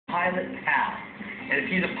pilot pal. And if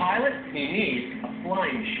he's a pilot, he needs a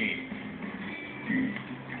flying machine.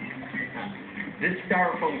 This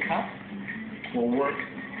styrofoam cup will work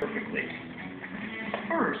perfectly.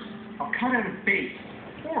 First, I'll cut out a base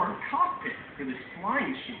or cockpit for this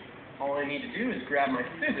flying machine. All I need to do is grab my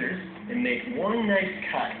scissors and make one nice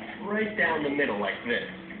cut right down the middle like this.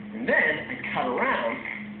 And then I cut around.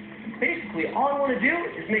 And basically, all I want to do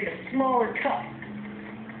is make a smaller cut.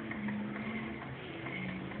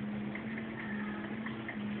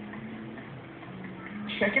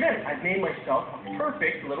 Check it out. I've made myself a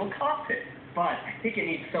perfect little cockpit, but I think it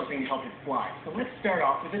needs something to help it fly. So let's start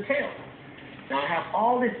off with a tail. Now I have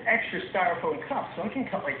all this extra styrofoam cup, so I can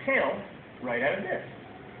cut my tail right out of this.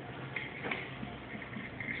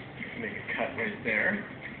 Make a cut right there.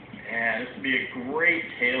 And this would be a great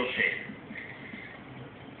tail shape.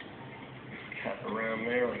 Cut around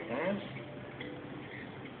there like that.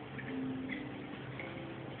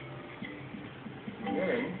 And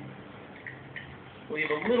then leave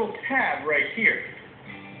a little tab right here.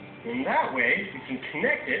 And that way we can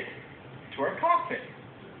connect it to our cockpit.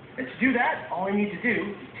 And to do that, all I need to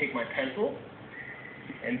do is take my pencil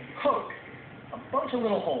and poke a bunch of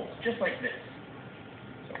little holes, just like this.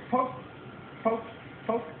 So poke, poke,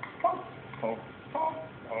 poke, poke, poke, poke,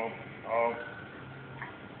 poke, poke.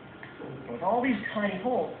 With all these tiny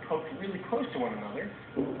holes poked really close to one another,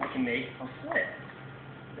 I can make a slit.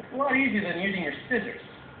 It's a lot easier than using your scissors.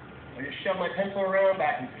 I just shove my pencil around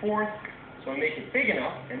back and forth, so I make it big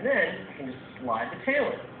enough, and then I can just slide the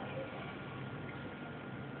tail in.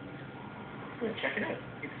 Check it out.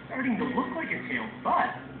 It's starting to look like a tail,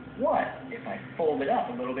 but what if I fold it up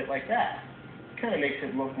a little bit like that? It kind of makes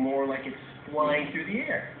it look more like it's flying through the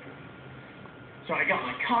air. So I got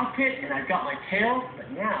my cockpit and I've got my tail,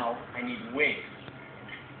 but now I need wings.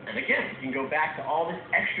 And again, you can go back to all this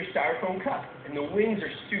extra styrofoam cup, and the wings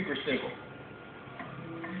are super simple.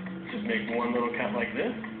 Just make one little cut like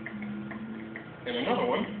this, and another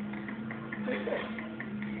one like this.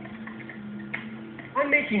 I'm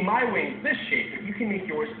making my wings this shape, but you can make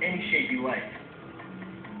yours any shape you like.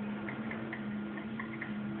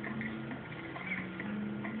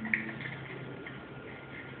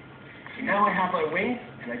 So now I have my wings,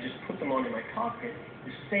 and I just put them onto my cockpit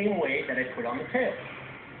the same way that I put on the tail.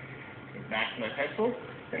 Go back to my pencil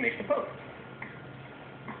and make the poke.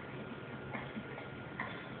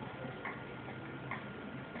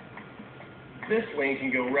 This wing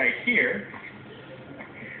can go right here.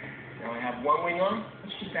 Now I have one wing on,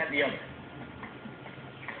 let's just add the other.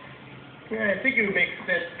 Yeah, I think it would make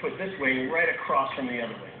sense to put this wing right across from the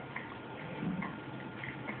other wing.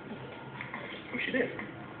 Just push it in.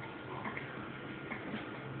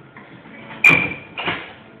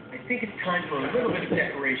 I think it's time for a little bit of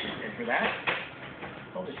decoration, and for that,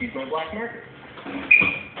 I'll just use my black marker.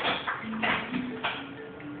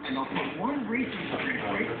 And I'll put one racing stripe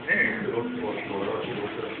right there.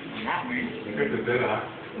 And that way.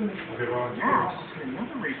 Now I'll put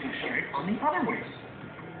another racing stripe on the other wing.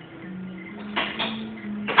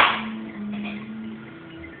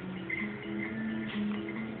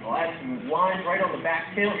 I'll add some lines right on the back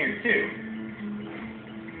tail here too.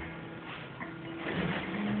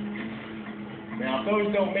 Now if those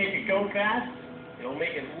don't make it go fast, it'll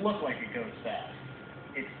make it look like it goes fast.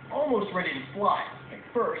 It's almost ready to fly. But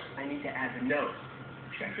first, I need to add the nose.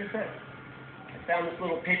 Check this out. I found this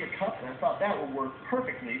little paper cup, and I thought that would work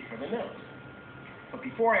perfectly for the nose. But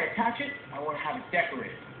before I attach it, I want to have it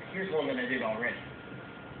decorated. Here's one that I did already.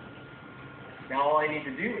 Now all I need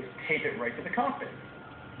to do is tape it right to the cockpit.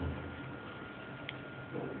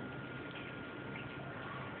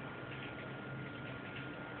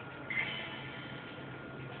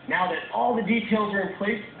 Now that all the details are in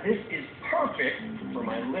place, this is perfect for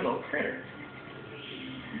my little critter.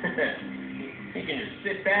 You can just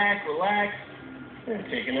sit back, relax, and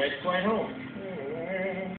take a nice flight home.